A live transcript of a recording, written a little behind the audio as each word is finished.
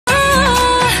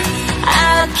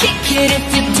it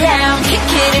if you're down, kick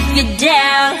it if you're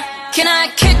down. Can I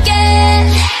kick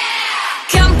it?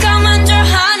 깜깜한 저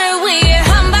하늘 위에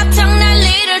한바탕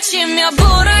난리를 치며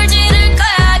불을 지를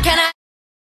거야. Can I?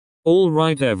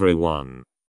 Alright everyone.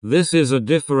 This is a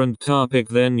different topic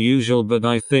than usual, but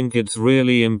I think it's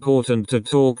really important to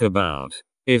talk about.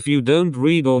 If you don't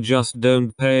read or just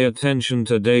don't pay attention,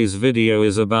 today's video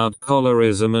is about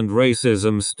colorism and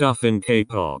racism stuff in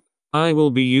K-pop. I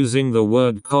will be using the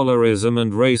word colorism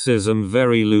and racism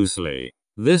very loosely.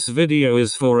 This video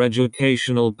is for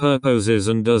educational purposes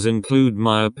and does include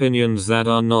my opinions that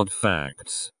are not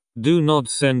facts. Do not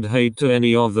send hate to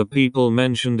any of the people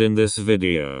mentioned in this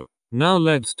video. Now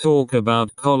let's talk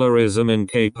about colorism in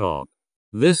K-pop.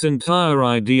 This entire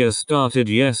idea started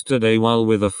yesterday while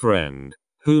with a friend,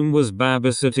 whom was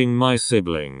babysitting my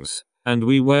siblings, and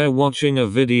we were watching a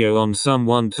video on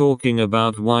someone talking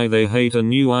about why they hate a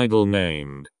new idol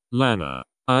named Lana.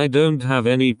 I don't have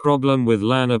any problem with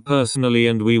Lana personally,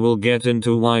 and we will get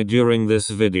into why during this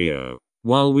video.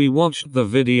 While we watched the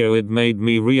video, it made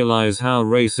me realize how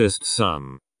racist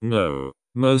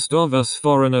most of us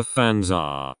foreigner fans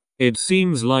are. It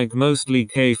seems like mostly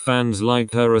K fans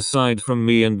like her aside from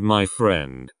me and my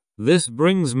friend. This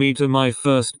brings me to my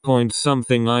first point.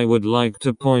 Something I would like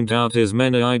to point out is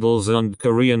many idols and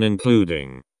Korean,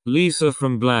 including Lisa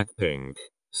from Blackpink,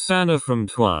 Sana from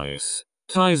Twice,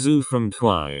 Taezu from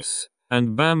Twice,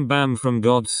 and Bam Bam from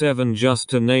GOT7, just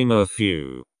to name a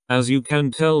few. As you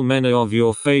can tell, many of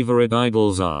your favorite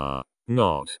idols are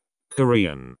not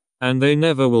Korean, and they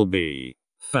never will be.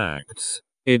 Facts.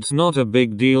 It's not a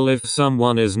big deal if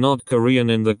someone is not Korean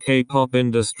in the K-pop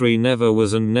industry, never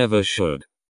was and never should.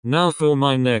 Now for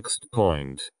my next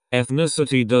point.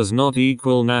 Ethnicity does not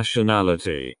equal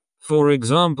nationality. For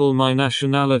example, my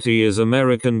nationality is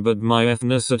American, but my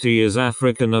ethnicity is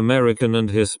African American and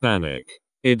Hispanic.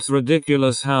 It's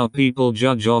ridiculous how people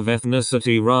judge of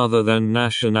ethnicity rather than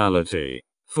nationality.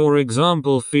 For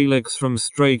example, Felix from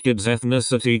Stray Kids,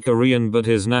 ethnicity Korean but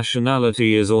his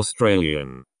nationality is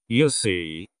Australian. You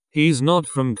see, he's not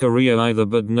from Korea either,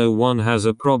 but no one has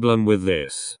a problem with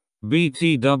this.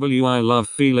 BTW, I love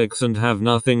Felix and have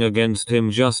nothing against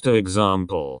him, just an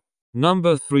example.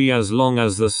 Number 3, as long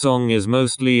as the song is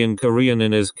mostly in Korean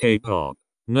and is K-pop,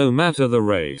 no matter the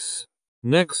race.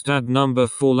 Next at number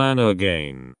 4, Lana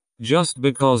again. Just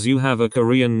because you have a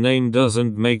Korean name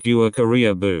doesn't make you a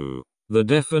Koreaboo. The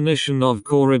definition of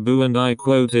Koreaboo, and I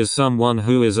quote, is someone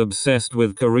who is obsessed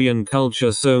with Korean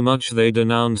culture so much they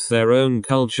denounce their own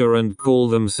culture and call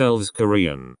themselves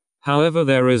Korean. However,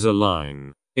 there is a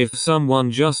line. If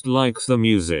someone just likes the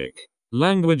music,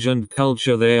 language and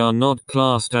culture, they are not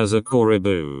classed as a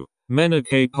Koreaboo. Many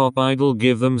K-pop idol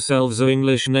give themselves an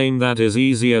English name that is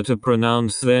easier to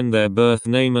pronounce than their birth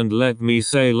name, and let me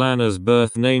say, Lana's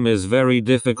birth name is very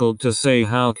difficult to say.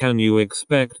 How can you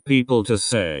expect people to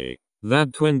say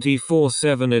that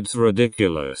 24/7? It's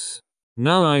ridiculous.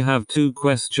 Now I have 2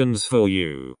 questions for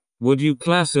you. Would you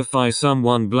classify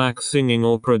someone black singing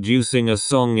or producing a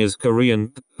song as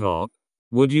Korean pop?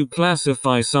 Would you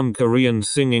classify some Korean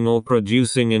singing or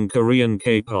producing in Korean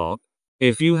K-pop?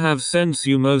 If you have sense,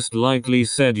 you most likely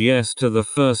said yes to the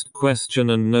first question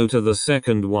and no to the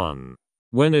second one.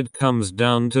 When it comes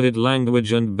down to it,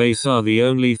 language and bass are the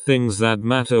only things that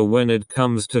matter when it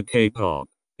comes to K-pop.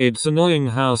 It's annoying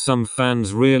how some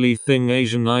fans really think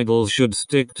Asian idols should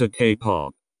stick to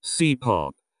K-pop,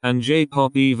 C-pop, and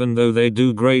J-pop, even though they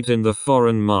do great in the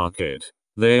foreign market.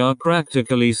 They are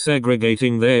practically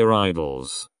segregating their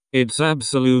idols. It's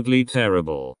absolutely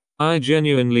terrible. I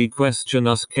genuinely question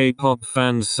us K-pop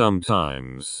fans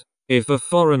sometimes. If a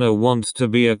foreigner wants to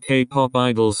be a K-pop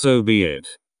idol, so be it.